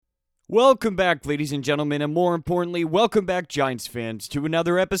Welcome back, ladies and gentlemen, and more importantly, welcome back, Giants fans, to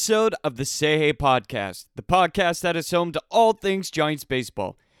another episode of the Say Hey Podcast, the podcast that is home to all things Giants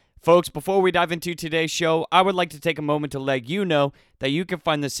baseball. Folks, before we dive into today's show, I would like to take a moment to let you know that you can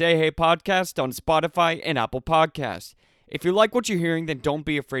find the Say Hey Podcast on Spotify and Apple Podcasts. If you like what you're hearing, then don't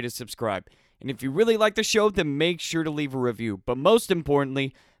be afraid to subscribe. And if you really like the show, then make sure to leave a review. But most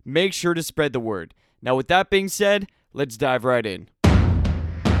importantly, make sure to spread the word. Now, with that being said, let's dive right in.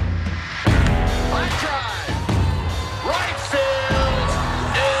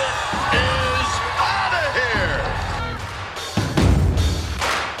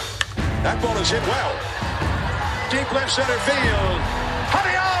 That ball is hit well. Deep left center field.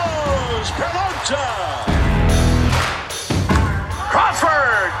 Adios, Pelota.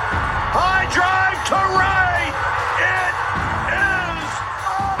 Crawford. High drive to right. It is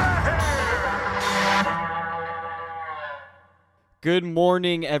out of here. Good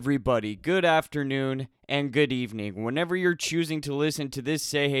morning, everybody. Good afternoon and good evening. Whenever you're choosing to listen to this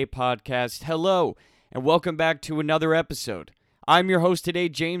Say Hey podcast, hello and welcome back to another episode. I'm your host today,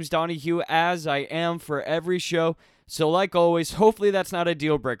 James Donahue, as I am for every show. So like always, hopefully that's not a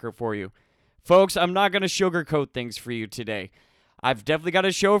deal breaker for you. Folks, I'm not going to sugarcoat things for you today. I've definitely got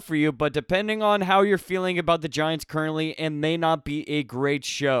a show for you, but depending on how you're feeling about the Giants currently, it may not be a great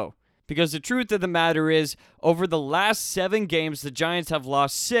show. Because the truth of the matter is, over the last 7 games, the Giants have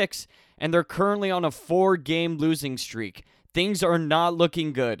lost 6, and they're currently on a 4-game losing streak. Things are not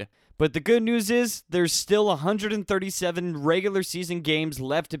looking good. But the good news is, there's still 137 regular season games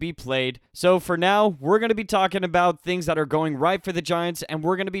left to be played. So for now, we're going to be talking about things that are going right for the Giants, and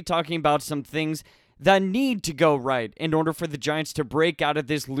we're going to be talking about some things that need to go right in order for the Giants to break out of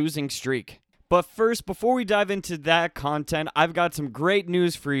this losing streak. But first, before we dive into that content, I've got some great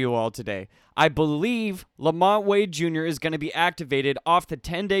news for you all today. I believe LaMonte Wade Jr. is going to be activated off the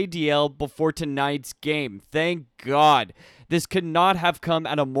 10-day DL before tonight's game. Thank God. This could not have come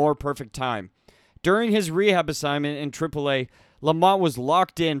at a more perfect time. During his rehab assignment in AAA, LaMonte was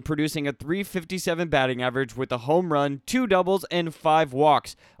locked in, producing a .357 batting average with a home run, 2 doubles, and 5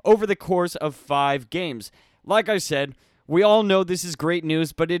 walks over the course of 5 games. Like I said, we all know this is great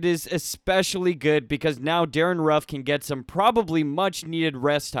news, but it is especially good because now Darin Ruf can get some probably much-needed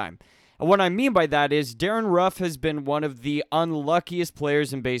rest time. And what I mean by that is Darin Ruf has been one of the unluckiest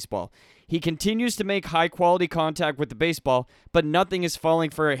players in baseball. He continues to make high-quality contact with the baseball, but nothing is falling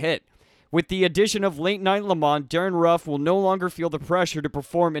for a hit. With the addition of late-night LaMonte, Darin Ruf will no longer feel the pressure to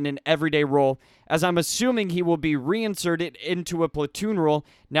perform in an everyday role, as I'm assuming he will be reinserted into a platoon role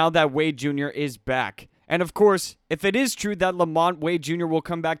now that Wade Jr. is back. And of course, if it is true that LaMonte Wade Jr. will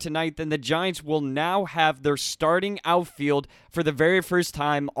come back tonight, then the Giants will now have their starting outfield for the very first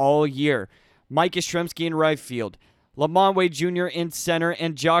time all year. Mike Yastrzemski in right field, LaMonte Wade Jr. in center,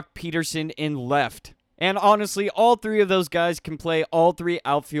 and Joc Pederson in left. And honestly, all 3 of those guys can play all 3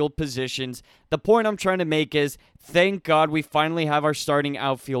 outfield positions. The point I'm trying to make is, thank God we finally have our starting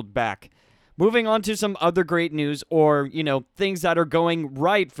outfield back. Moving on to some other great news, or, things that are going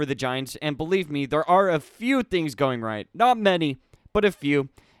right for the Giants. And believe me, there are a few things going right. Not many, but a few.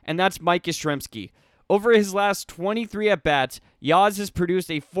 And that's Mike Yastrzemski. Over his last 23 at-bats, Yaz has produced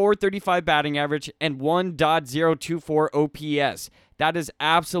a .435 batting average and 1.024 OPS. That is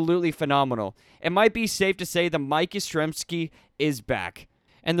absolutely phenomenal. It might be safe to say that Mike Yastrzemski is back.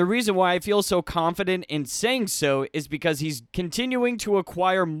 And the reason why I feel so confident in saying so is because he's continuing to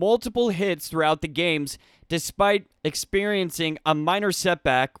acquire multiple hits throughout the games despite experiencing a minor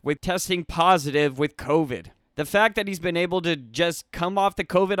setback with testing positive with COVID. The fact that he's been able to just come off the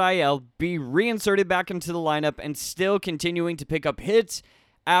COVID IL, be reinserted back into the lineup, and still continuing to pick up hits,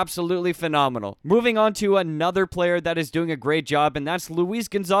 absolutely phenomenal. Moving on to another player that is doing a great job, and that's Luis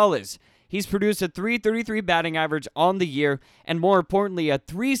Gonzalez. He's produced a .333 batting average on the year, and more importantly, a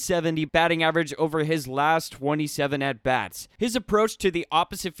 .370 batting average over his last 27 at-bats. His approach to the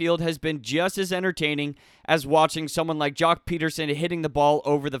opposite field has been just as entertaining as watching someone like Joc Pederson hitting the ball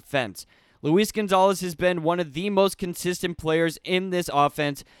over the fence. Luis Gonzalez has been one of the most consistent players in this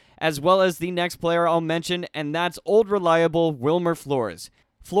offense, as well as the next player I'll mention, and that's old reliable Wilmer Flores.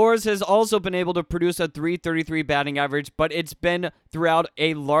 Flores has also been able to produce a .333 batting average, but it's been throughout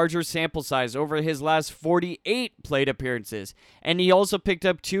a larger sample size over his last 48 plate appearances. And he also picked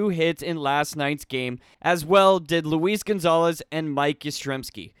up 2 hits in last night's game, as well did Luis Gonzalez and Mike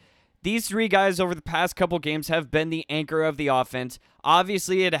Yastrzemski. These 3 guys over the past couple games have been the anchor of the offense.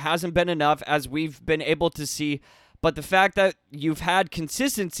 Obviously, it hasn't been enough, as we've been able to see, but the fact that you've had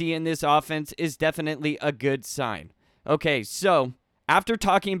consistency in this offense is definitely a good sign. Okay, so after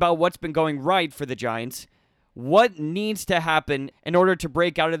talking about what's been going right for the Giants, What needs to happen in order to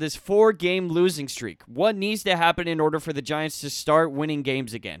break out of this 4-game losing streak? What needs to happen in order for the Giants to start winning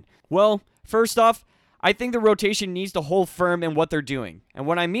games again? Well, first off, I think the rotation needs to hold firm in what they're doing. And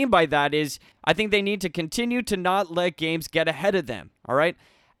what I mean by that is I think they need to continue to not let games get ahead of them, all right?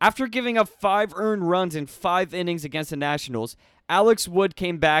 After giving up 5 earned runs in 5 innings against the Nationals, Alex Wood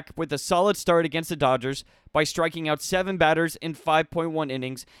came back with a solid start against the Dodgers by striking out 7 batters in 5.1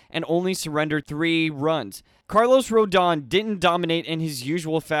 innings and only surrendered 3 runs. Carlos Rodon didn't dominate in his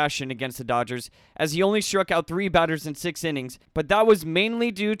usual fashion against the Dodgers, as he only struck out 3 batters in 6 innings, but that was mainly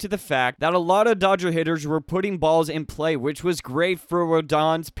due to the fact that a lot of Dodger hitters were putting balls in play, which was great for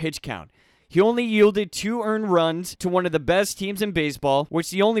Rodon's pitch count. He only yielded 2 earned runs to one of the best teams in baseball,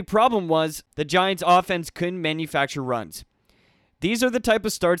 which the only problem was the Giants' offense couldn't manufacture runs. These are the type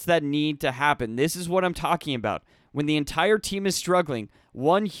of starts that need to happen. This is what I'm talking about. When the entire team is struggling,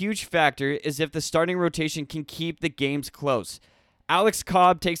 one huge factor is if the starting rotation can keep the games close. Alex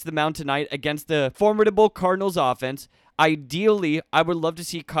Cobb takes the mound tonight against the formidable Cardinals offense. Ideally, I would love to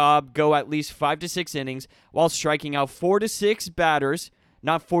see Cobb go at least 5 to 6 innings while striking out 4 to 6 batters,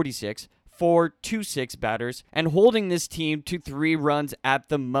 not 46, 4 to 6 batters, and holding this team to 3 runs at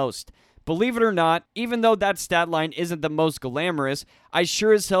the most. Believe it or not, even though that stat line isn't the most glamorous, I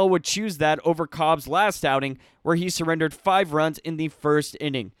sure as hell would choose that over Cobb's last outing, where he surrendered 5 runs in the first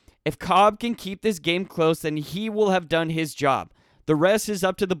inning. If Cobb can keep this game close, then he will have done his job. The rest is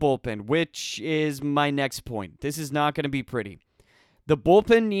up to the bullpen, which is my next point. This is not going to be pretty. The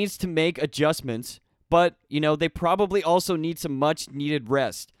bullpen needs to make adjustments, but, they probably also need some much-needed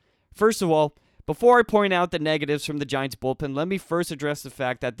rest. First of all, before I point out the negatives from the Giants bullpen, let me first address the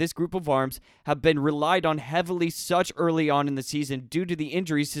fact that this group of arms have been relied on heavily such early on in the season due to the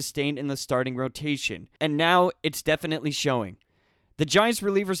injuries sustained in the starting rotation. And now it's definitely showing. The Giants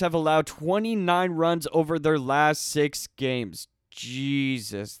relievers have allowed 29 runs over their last 6 games.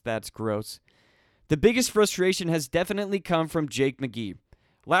 Jesus, that's gross. The biggest frustration has definitely come from Jake McGee.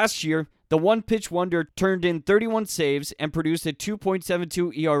 Last year, the one-pitch wonder turned in 31 saves and produced a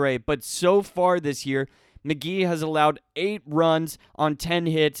 2.72 ERA, but so far this year, McGee has allowed 8 runs on 10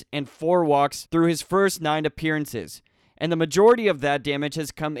 hits and 4 walks through his first 9 appearances. And the majority of that damage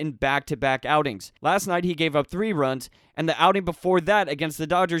has come in back-to-back outings. Last night, he gave up 3 runs, and the outing before that against the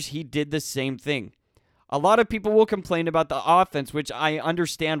Dodgers, he did the same thing. A lot of people will complain about the offense, which I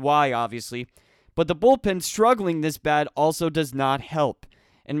understand why, obviously, but the bullpen struggling this bad also does not help.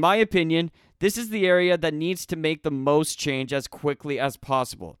 In my opinion, this is the area that needs to make the most change as quickly as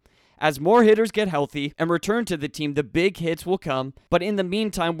possible. As more hitters get healthy and return to the team, the big hits will come, but in the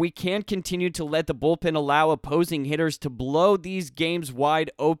meantime, we can't continue to let the bullpen allow opposing hitters to blow these games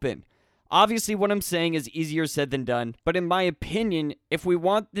wide open. Obviously, what I'm saying is easier said than done, but in my opinion, if we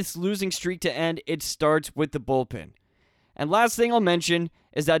want this losing streak to end, it starts with the bullpen. And last thing I'll mention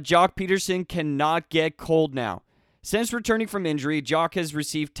is that Joc Pederson cannot get cold now. Since returning from injury, Joc has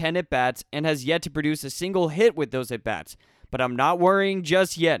received 10 at-bats and has yet to produce a single hit with those at-bats. But I'm not worrying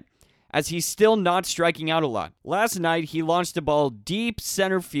just yet, as he's still not striking out a lot. Last night, he launched a ball deep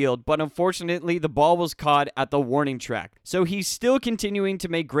center field, but unfortunately, the ball was caught at the warning track. So he's still continuing to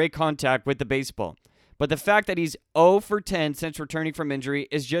make great contact with the baseball. But the fact that he's 0 for 10 since returning from injury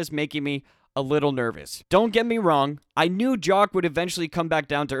is just making me a little nervous. Don't get me wrong, I knew Joc would eventually come back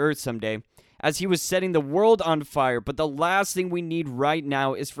down to earth someday, as he was setting the world on fire, but the last thing we need right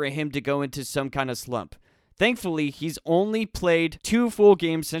now is for him to go into some kind of slump. Thankfully, he's only played 2 full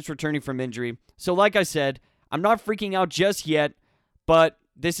games since returning from injury, so like I said, I'm not freaking out just yet, but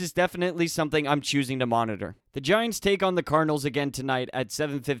this is definitely something I'm choosing to monitor. The Giants take on the Cardinals again tonight at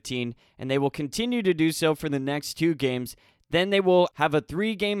 7:15, and they will continue to do so for the next 2 games. Then they will have a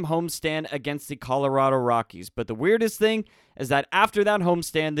 3-game homestand against the Colorado Rockies. But the weirdest thing is that after that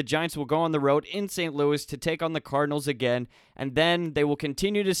homestand, the Giants will go on the road in St. Louis to take on the Cardinals again. And then they will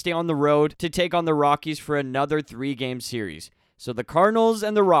continue to stay on the road to take on the Rockies for another 3-game series. So the Cardinals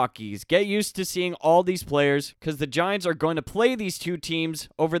and the Rockies, get used to seeing all these players, because the Giants are going to play these 2 teams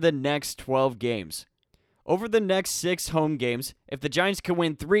over the next 12 games. Over the next 6 home games, if the Giants can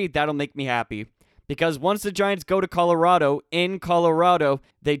win 3, that'll make me happy. Because once the Giants go to Colorado, in Colorado,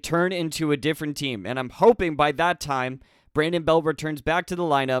 they turn into a different team. And I'm hoping by that time, Brandon Belt returns back to the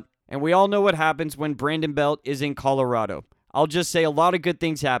lineup. And we all know what happens when Brandon Belt is in Colorado. I'll just say a lot of good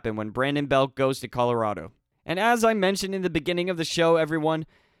things happen when Brandon Belt goes to Colorado. And as I mentioned in the beginning of the show, everyone,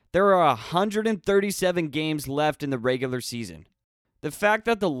 there are 137 games left in the regular season. The fact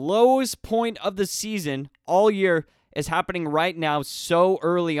that the lowest point of the season all year is happening right now so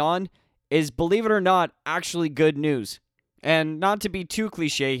early on is, believe it or not, actually good news. And not to be too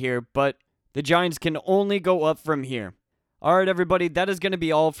cliche here, but The Giants can only go up from here. All right, everybody, that is going to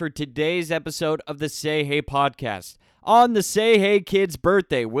be all for today's episode of the Say Hey podcast. On the Say Hey kid's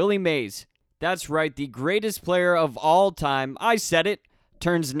birthday, Willie Mays, that's right, the greatest player of all time, I said it,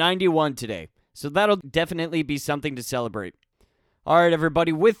 turns 91 today. So that'll definitely be something to celebrate. All right,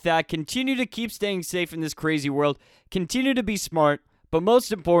 everybody, with that, continue to keep staying safe in this crazy world. Continue to be smart, but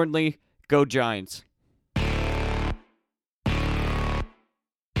most importantly, go Giants.